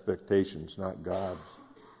man's expectations, not God's.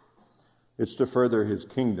 It's to further his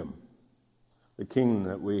kingdom, the kingdom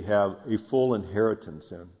that we have a full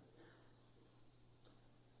inheritance in.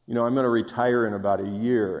 You know, I'm going to retire in about a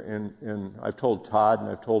year, and I've told Todd and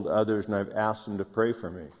I've told others, and I've asked them to pray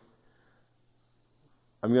for me.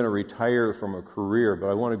 I'm going to retire from a career, but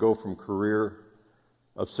I want to go from career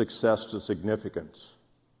of success to significance.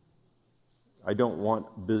 I don't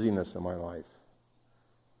want busyness in my life.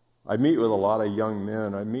 I meet with a lot of young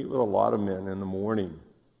men. I meet with a lot of men in the morning.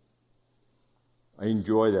 I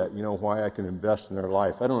enjoy that. You know why? I can invest in their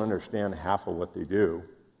life. I don't understand half of what they do.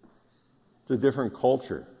 It's a different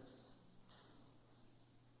culture.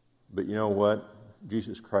 But you know what?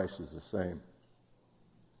 Jesus Christ is the same.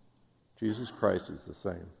 Jesus Christ is the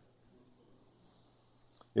same.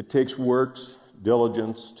 It takes works,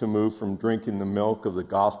 diligence to move from drinking the milk of the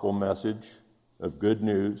gospel message of good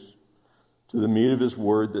news to the meat of his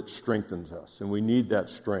word that strengthens us. And we need that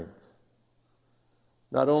strength.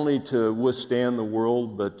 Not only to withstand the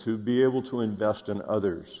world, but to be able to invest in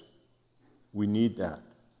others. We need that.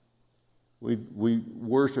 We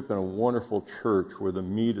worship in a wonderful church where the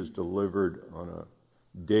meat is delivered on a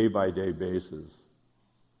day-by-day basis.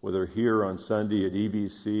 Whether here on Sunday at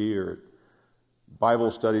EBC or Bible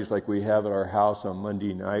studies like we have at our house on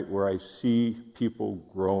Monday night, where I see people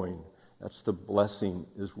growing. That's the blessing,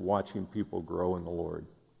 is watching people grow in the Lord.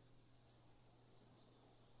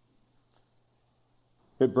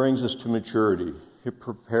 It brings us to maturity. It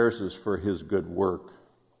prepares us for his good work.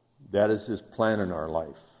 That is his plan in our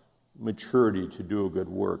life. Maturity to do a good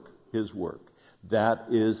work, his work. That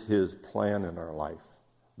is his plan in our life.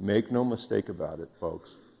 Make no mistake about it, folks.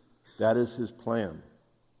 That is his plan.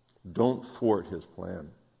 Don't thwart his plan.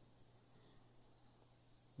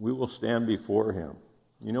 We will stand before him.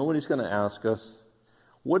 You know what he's going to ask us?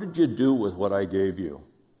 What did you do with what I gave you?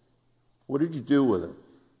 What did you do with it?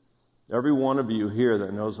 Every one of you here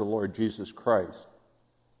that knows the Lord Jesus Christ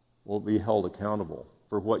will be held accountable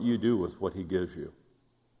for what you do with what he gives you.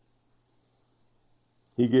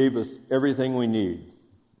 He gave us everything we need.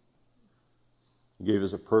 He gave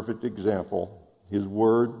us a perfect example, his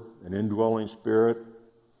word, an indwelling spirit,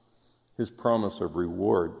 his promise of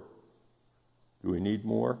reward. Do we need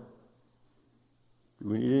more? Do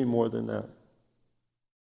we need any more than that?